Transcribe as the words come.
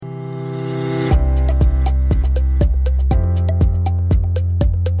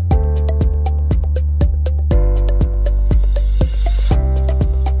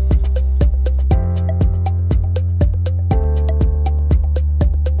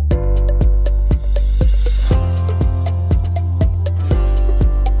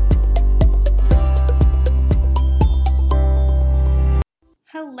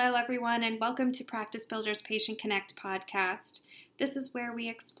welcome to Practice Builders Patient Connect podcast. This is where we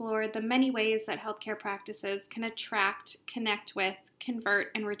explore the many ways that healthcare practices can attract, connect with, convert,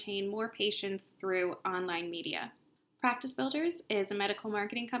 and retain more patients through online media. Practice Builders is a medical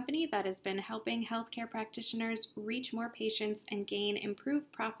marketing company that has been helping healthcare practitioners reach more patients and gain improved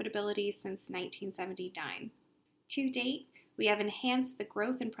profitability since 1979. To date, we have enhanced the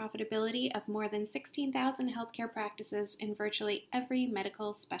growth and profitability of more than 16,000 healthcare practices in virtually every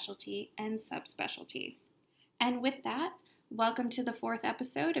medical specialty and subspecialty. And with that, welcome to the fourth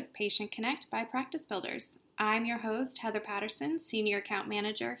episode of Patient Connect by Practice Builders. I'm your host, Heather Patterson, Senior Account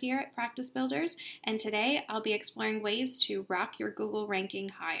Manager here at Practice Builders, and today I'll be exploring ways to rock your Google ranking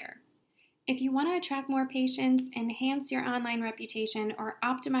higher. If you want to attract more patients, enhance your online reputation, or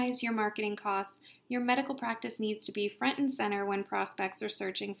optimize your marketing costs, your medical practice needs to be front and center when prospects are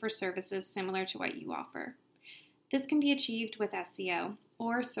searching for services similar to what you offer. This can be achieved with SEO,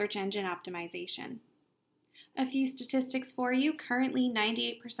 or search engine optimization. A few statistics for you. Currently,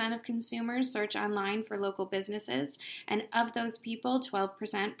 98% of consumers search online for local businesses, and of those people,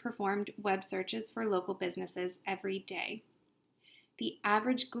 12% performed web searches for local businesses every day. The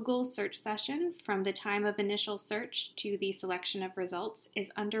average Google search session from the time of initial search to the selection of results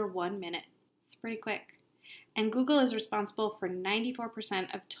is under 1 minute. It's pretty quick. And Google is responsible for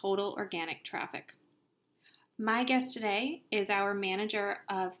 94% of total organic traffic. My guest today is our manager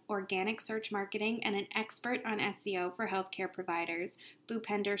of organic search marketing and an expert on SEO for healthcare providers,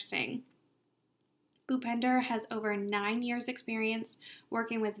 Bhupender Singh. Bhupender has over 9 years' experience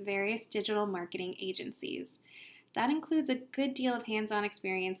working with various digital marketing agencies. That includes a good deal of hands-on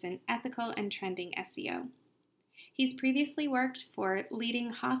experience in ethical and trending SEO. He's previously worked for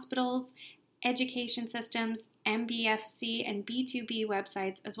leading hospitals, education systems, MBFC, and B2B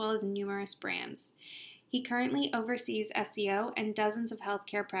websites, as well as numerous brands. He currently oversees SEO and dozens of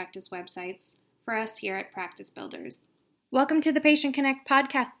healthcare practice websites for us here at Practice Builders. Welcome to the Patient Connect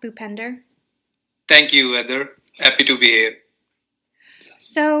podcast, Bhupender. Thank you, Heather. Happy to be here.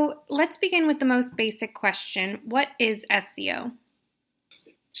 So let's begin with the most basic question. What is SEO?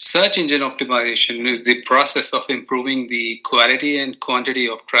 Search engine optimization is the process of improving the quality and quantity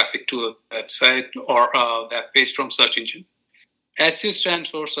of traffic to a website or a web page from search engine. SEO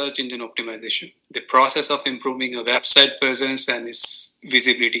stands for search engine optimization, the process of improving a website presence and its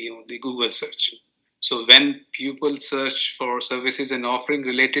visibility on the Google search. So when people search for services and offering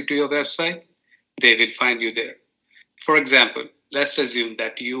related to your website, they will find you there. For example, let's assume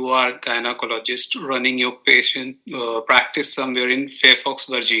that you are a gynecologist running your patient practice somewhere in Fairfax,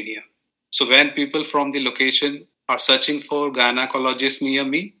 Virginia. So when people from the location are searching for gynecologist near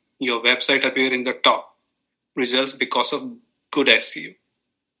me, your website appears in the top results because of good SEO.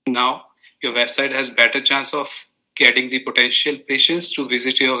 Now, your website has better chance of getting the potential patients to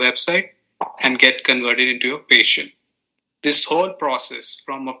visit your website and get converted into a patient. This whole process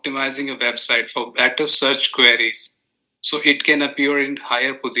from optimizing a website for better search queries so it can appear in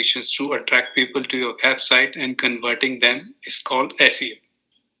higher positions to attract people to your website and converting them is called SEO.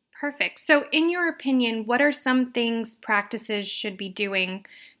 Perfect. So in your opinion, what are some things practices should be doing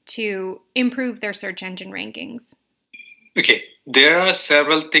to improve their search engine rankings? Okay, there are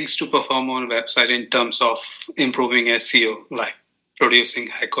several things to perform on a website in terms of improving SEO, like producing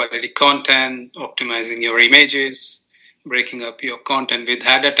high quality content, optimizing your images, breaking up your content with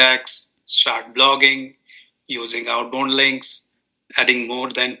header tags, start blogging, using outbound links, adding more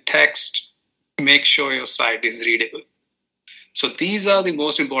than text, make sure your site is readable. So these are the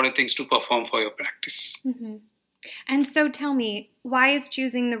most important things to perform for your practice. Mm-hmm. And so tell me, why is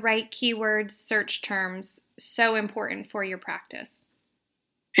choosing the right keywords, search terms so important for your practice?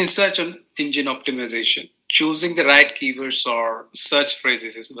 In search engine optimization, choosing the right keywords or search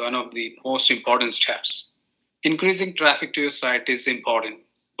phrases is one of the most important steps. Increasing traffic to your site is important,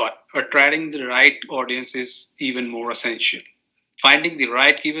 but attracting the right audience is even more essential. Finding the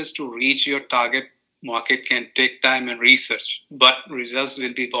right keywords to reach your target market can take time and research, but results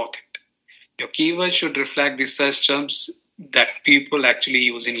will be worth it. Your keywords should reflect the search terms that people actually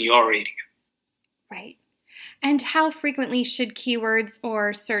use in your area. Right. And how frequently should keywords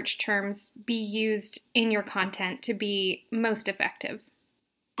or search terms be used in your content to be most effective?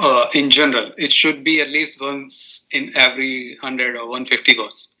 In general, it should be at least once in every 100 or 150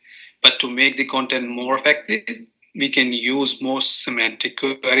 words. But to make the content more effective, we can use more semantic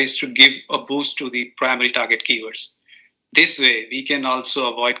queries to give a boost to the primary target keywords. This way, we can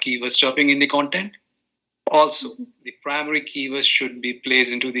also avoid keyword stuffing in the content. Also, the primary keywords should be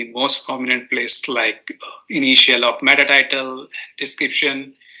placed into the most prominent place like initial of meta title,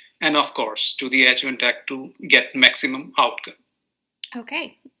 description, and of course, to the H1 tag to get maximum outcome.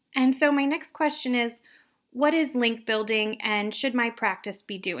 Okay. And so my next question is, what is link building and should my practice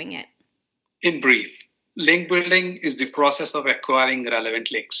be doing it? In brief, link building is the process of acquiring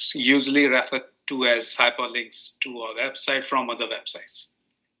relevant links, usually referred to as hyperlinks to a website from other websites.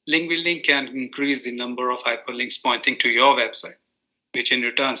 Link building can increase the number of hyperlinks pointing to your website, which in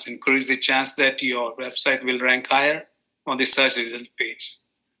return increase the chance that your website will rank higher on the search result page.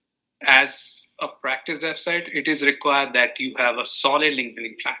 As a practice website, it is required that you have a solid link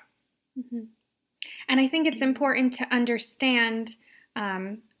building plan. Mm-hmm. And I think it's important to understand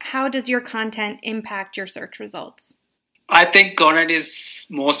how does your content impact your search results? I think content is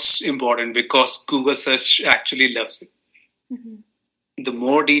most important because Google search actually loves it. Mm-hmm. The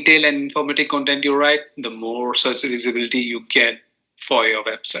more detailed and informative content you write, the more search visibility you get for your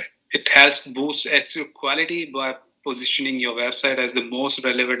website. It helps boost SEO quality by positioning your website as the most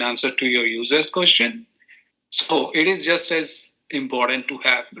relevant answer to your user's question. So it is just as important to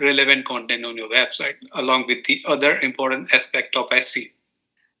have relevant content on your website along with the other important aspect of SEO.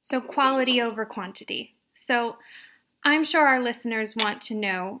 So quality over quantity. So I'm sure our listeners want to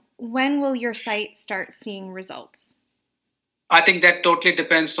know, when will your site start seeing results? I think that totally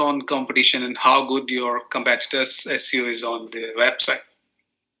depends on competition and how good your competitors' SEO is on their website.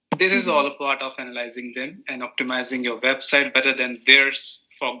 This is all a part of analyzing them and optimizing your website better than theirs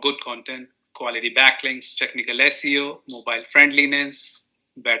for good content, quality backlinks, technical SEO, mobile friendliness,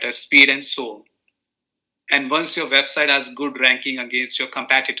 better speed, and so on. And once your website has good ranking against your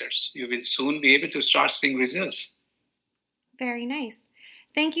competitors, you will soon be able to start seeing results. Very nice.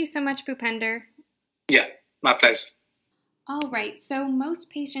 Thank you so much, Bhupender. Yeah, my pleasure. All right, so most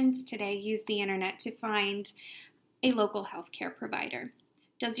patients today use the internet to find a local healthcare provider.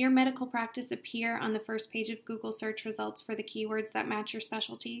 Does your medical practice appear on the first page of Google search results for the keywords that match your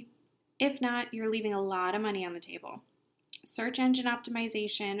specialty? If not, you're leaving a lot of money on the table. Search engine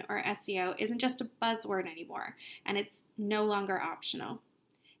optimization, or SEO, isn't just a buzzword anymore, and it's no longer optional.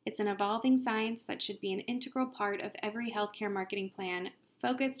 It's an evolving science that should be an integral part of every healthcare marketing plan,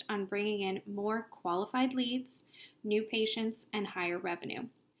 focused on bringing in more qualified leads, new patients, and higher revenue.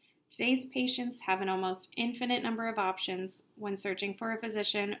 Today's patients have an almost infinite number of options when searching for a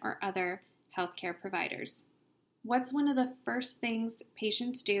physician or other healthcare providers. What's one of the first things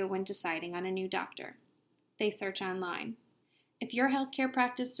patients do when deciding on a new doctor? They search online. If your healthcare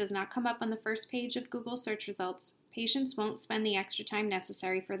practice does not come up on the first page of Google search results, patients won't spend the extra time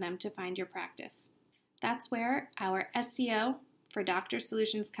necessary for them to find your practice. That's where our SEO for Doctor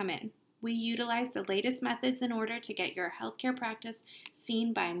Solutions come in. We utilize the latest methods in order to get your healthcare practice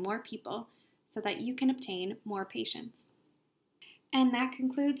seen by more people so that you can obtain more patients. And that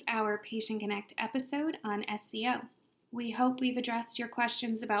concludes our Patient Connect episode on SEO. We hope we've addressed your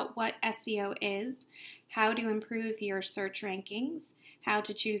questions about what SEO is, how to improve your search rankings, how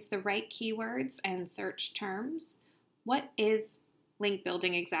to choose the right keywords and search terms, what is link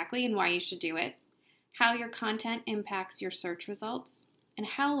building exactly and why you should do it, how your content impacts your search results, and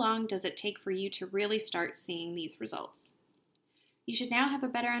how long does it take for you to really start seeing these results. You should now have a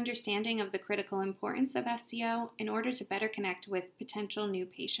better understanding of the critical importance of SEO in order to better connect with potential new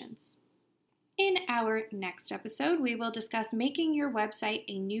patients. In our next episode, we will discuss making your website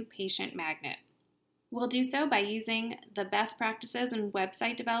a new patient magnet. We'll do so by using the best practices in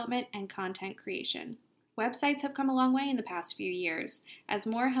website development and content creation. Websites have come a long way in the past few years, as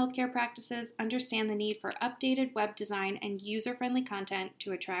more healthcare practices understand the need for updated web design and user-friendly content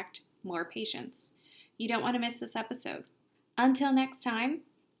to attract more patients. You don't want to miss this episode. Until next time,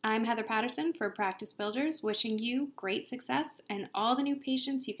 I'm Heather Patterson for Practice Builders, wishing you great success and all the new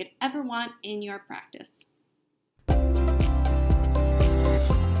patients you could ever want in your practice.